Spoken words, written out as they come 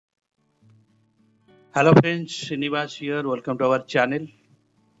Hello friends, Srinivas here. Welcome to our channel.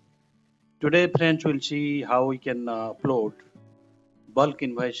 Today friends we'll see how we can upload bulk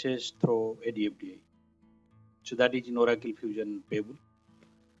invoices through ADFDI. So that is in Oracle Fusion Payable.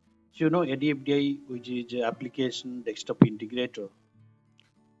 So ADFDI, which is application desktop integrator,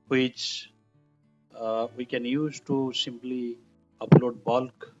 which we can use to simply upload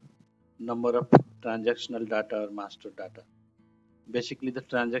bulk number of transactional data or master data. Basically the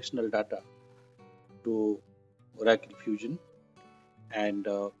transactional data to Oracle Fusion, and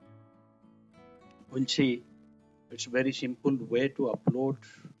we'll see it's a very simple way to upload,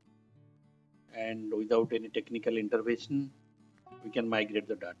 and without any technical intervention we can migrate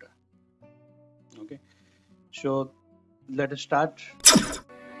the data. Okay, so let us start.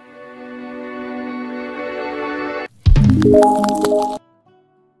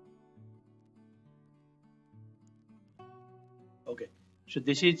 Okay, so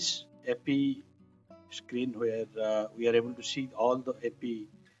this is AP screen where we are able to see all the AP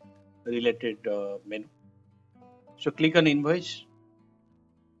related menu. So click on invoice.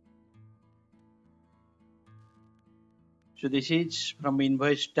 So this is from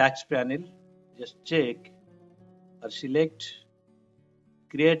invoice tax panel. Just check or select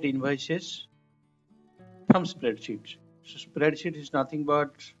create invoices from spreadsheet. So spreadsheet is nothing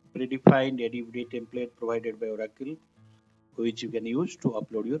but predefined ADFD template provided by Oracle, which you can use to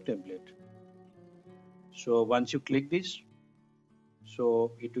upload your template. So once you click this,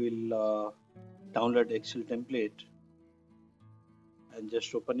 so it will download Excel template and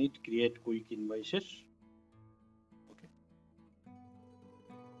just open it, create quick invoices. Okay.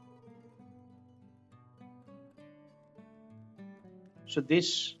 So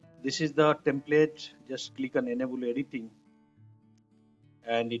this is the template. Just click on enable editing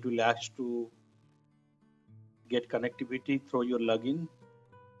and it will ask to get connectivity through your login,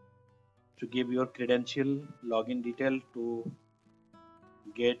 to give your credential login detail to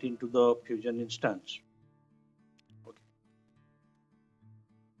get into the Fusion instance. Okay.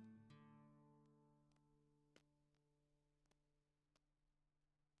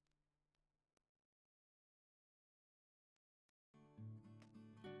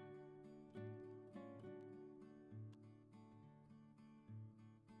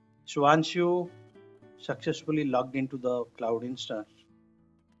 So once you successfully logged into the cloud instance,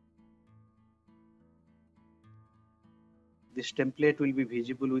 this template will be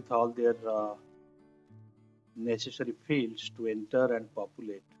visible with all their necessary fields to enter and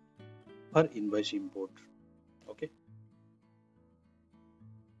populate for invoice import. Okay.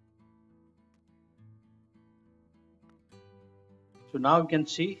 So now you can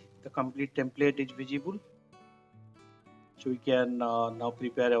see the complete template is visible. So we can now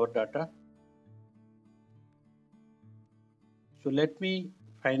prepare our data. So let me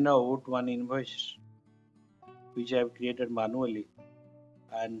find out one invoice which I have created manually,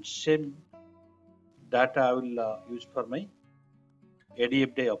 and same data I will use for my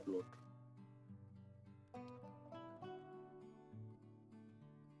ADFDI upload.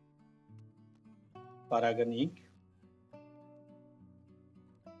 Paragon Inc.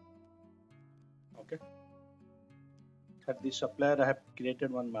 Okay. For this supplier, I have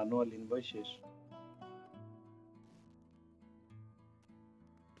created one manual invoices.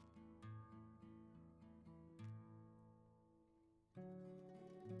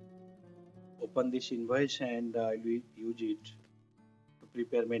 Open this invoice and I will use it to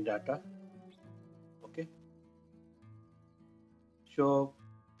prepare my data. Okay. So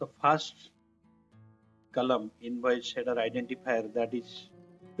the first column, invoice header identifier, that is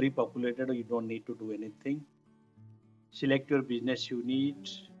pre-populated. You don't need to do anything. Select your business unit.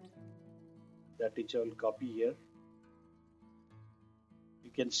 That is, I will copy here.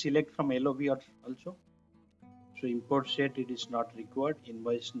 You can select from LOB also. So import set, it is not required.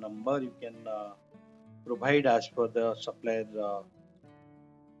 Invoice number you can provide as per the supplier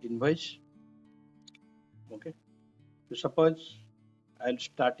invoice. Okay. So suppose I'll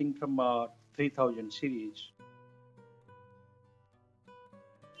starting from 3000 series,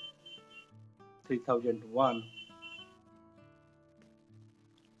 3001.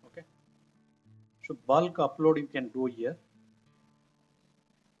 Okay. So bulk upload you can do here.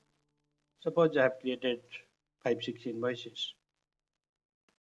 Suppose I have created 5-6 invoices.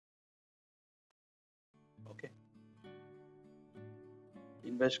 Okay.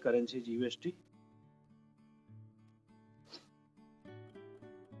 Invoice currency is USD.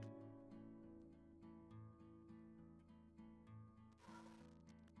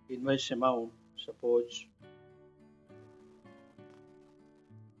 Invoice amount, suppose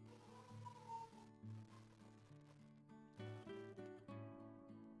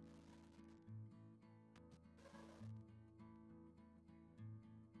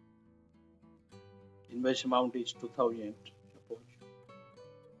Invoice amount is 2000, suppose,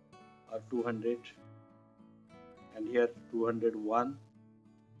 or 200, and here 201.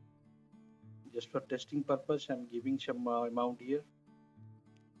 Just for testing purpose, I'm giving some amount here.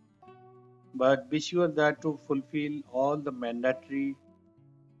 But be sure that to fulfill all the mandatory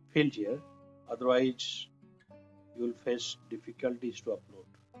fields here, otherwise you will face difficulties to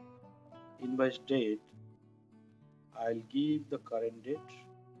upload. Invoice date, I'll give the current date,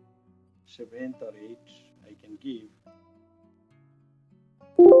 7th or 8th, I can give.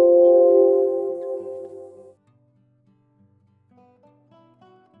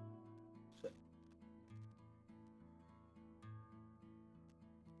 Sorry.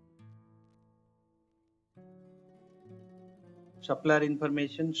 Supplier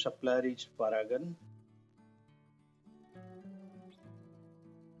information, supplier is Paragon.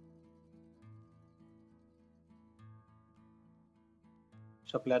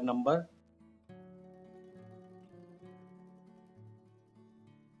 Supplier number,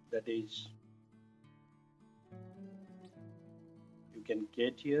 that is, you can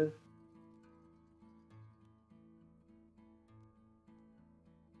get here.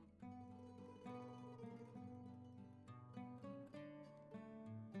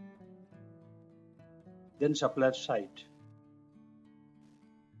 Then supplier site.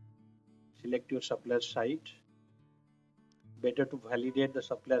 Select your supplier site. Better to validate the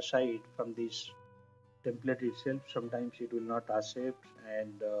supplier site from this template itself. Sometimes it will not accept,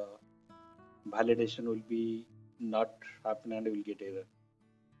 and validation will be not happen, and you will get error.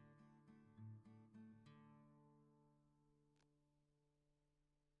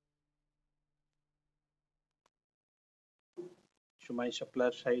 So my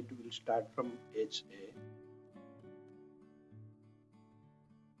supplier site will start from HA,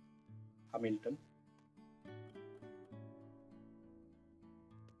 Hamilton.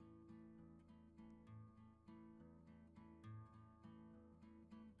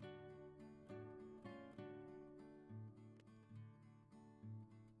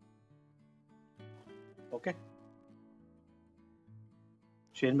 Okay.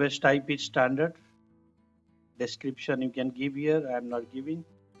 So invoice type is standard. Description you can give here. I am not giving.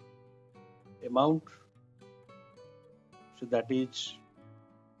 Amount. So that is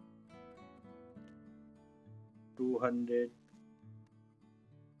 200.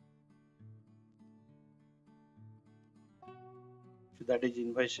 So that is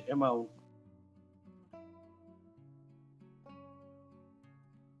invoice amount.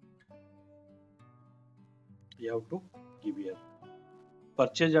 You have to give here.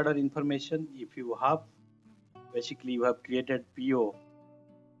 Purchase order information. If you have, basically you have created PO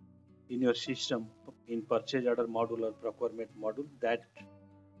in your system in purchase order module or procurement module, that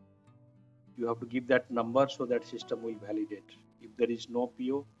you have to give that number so that system will validate. If there is no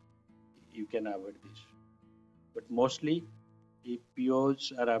PO, you can avoid this. But mostly, if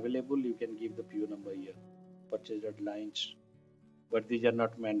POs are available, you can give the PO number here, purchase order lines, but these are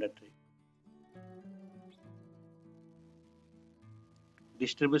not mandatory.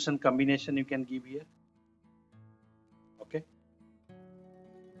 Distribution combination you can give here. Okay.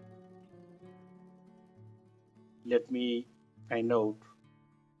 Let me find out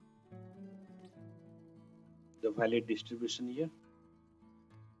the valid distribution here.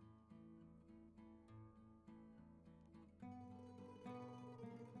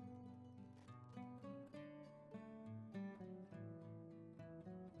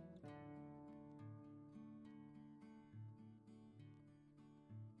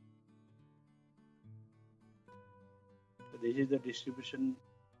 So this is the distribution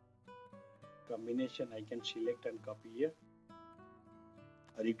combination. I can select and copy here,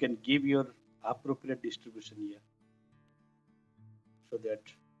 or you can give your appropriate distribution here, so that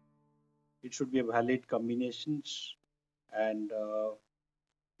it should be a valid combinations, and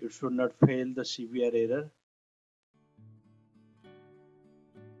it should not fail the severe error.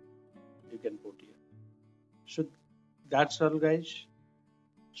 You can put here. So that's all, guys.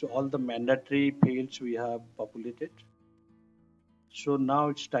 So all the mandatory fields we have populated. So now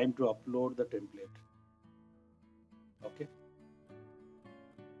it's time to upload the template. Okay.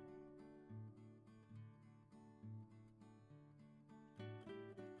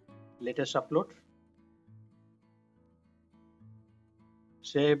 Let us upload.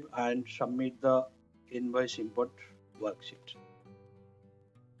 Save and submit the invoice import worksheet.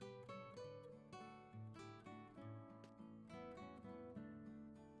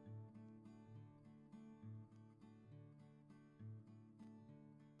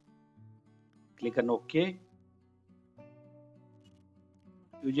 Click on OK.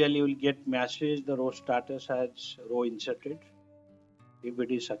 Usually you will get message the row status has row inserted if it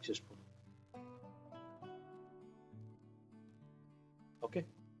is successful.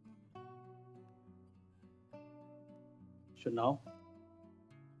 So now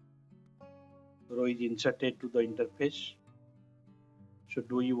row is inserted to the interface. So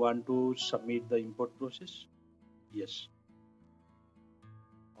do you want to submit the import process? Yes.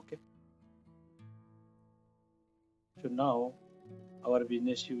 Okay. So now our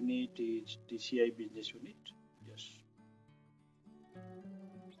business unit is TCI business unit. Yes.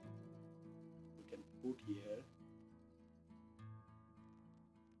 We can put here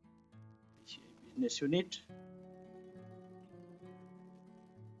TCI business unit.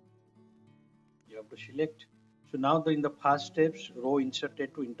 You have to select. So now in the first steps, row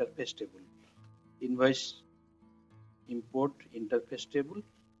inserted to interface table. Invoice import interface table.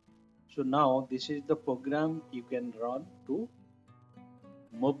 So now this is the program you can run to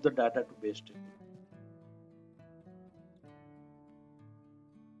move the data to base table.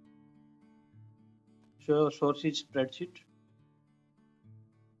 So source is spreadsheet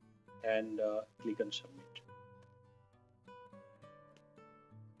and click on submit.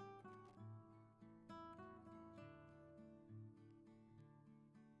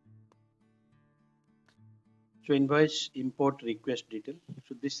 So invoice import request detail.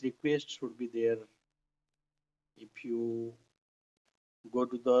 So this request should be there. If you go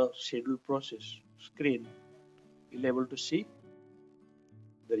to the schedule process screen, you'll be able to see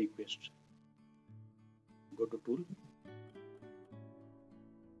the request. Go to tool.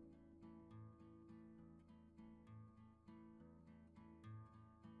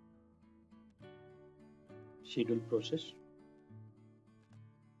 Schedule process.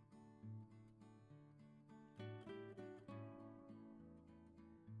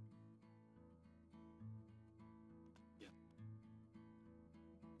 Yeah.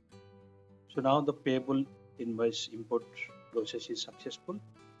 So now the payable invoice import process is successful.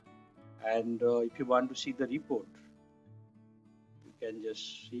 And if you want to see the report, you can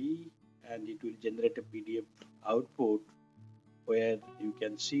just see, and it will generate a PDF output where you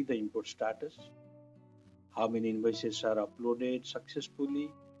can see the import status, how many invoices are uploaded successfully,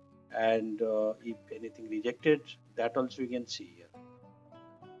 and if anything rejected, that also you can see here.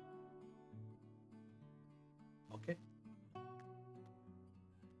 Okay.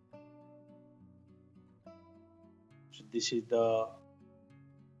 So this is the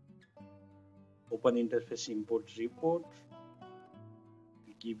open interface import report.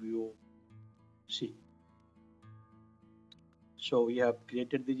 We give you, see. So we have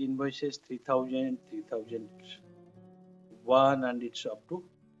created these invoices 3000, 3001, and it's up to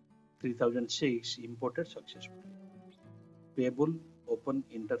 3006 imported successfully. Payable open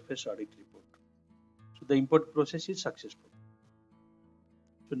interface audit report. So the import process is successful.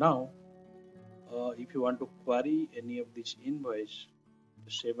 So now, if you want to query any of this invoice,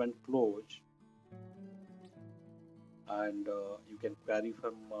 save and close, and you can query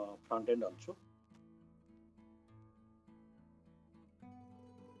from front end also.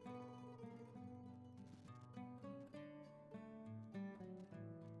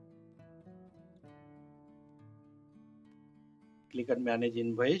 Click on manage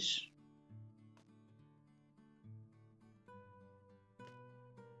invoice.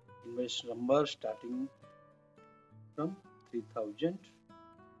 Invoice number starting from 3000.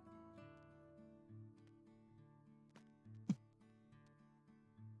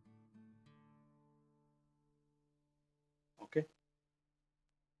 Okay.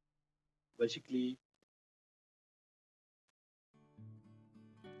 Basically,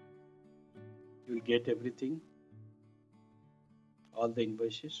 you will get everything, all the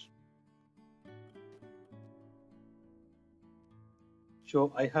invoices.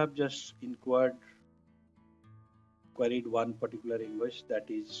 So I have just queried one particular invoice, that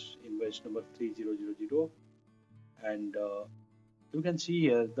is invoice number 3000, and you can see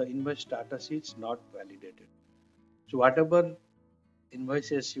here the invoice status is not validated. So whatever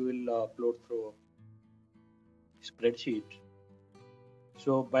invoices you will upload through spreadsheet,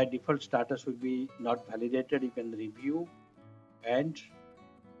 so by default status will be not validated. You can review and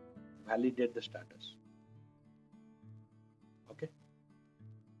validate the status. Okay.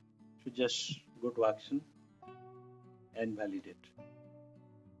 So just go to action and validate.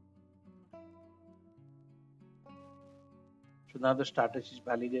 So now the status is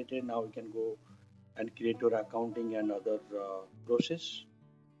validated. Now we can go and create your accounting and other process.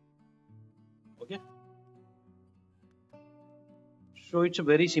 Okay. So it's a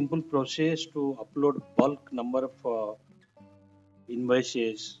very simple process to upload bulk number of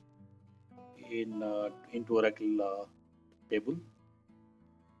invoices into Oracle table.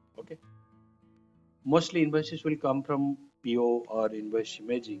 Okay. Mostly invoices will come from PO or invoice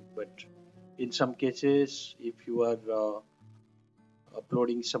imaging, but in some cases, if you are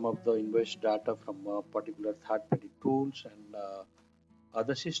uploading some of the invoice data from particular third-party tools and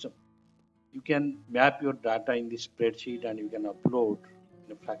other system. You can map your data in this spreadsheet and you can upload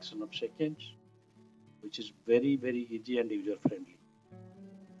in a fraction of seconds, which is very, very easy and user-friendly.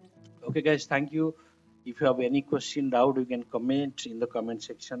 Okay, guys, thank you. If you have any question, doubt, you can comment in the comment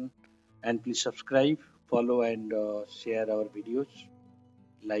section, and please subscribe, follow, and share our videos,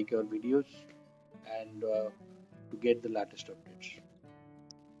 like our videos, and to get the latest updates.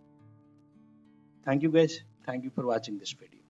 Thank you, guys. Thank you for watching this video.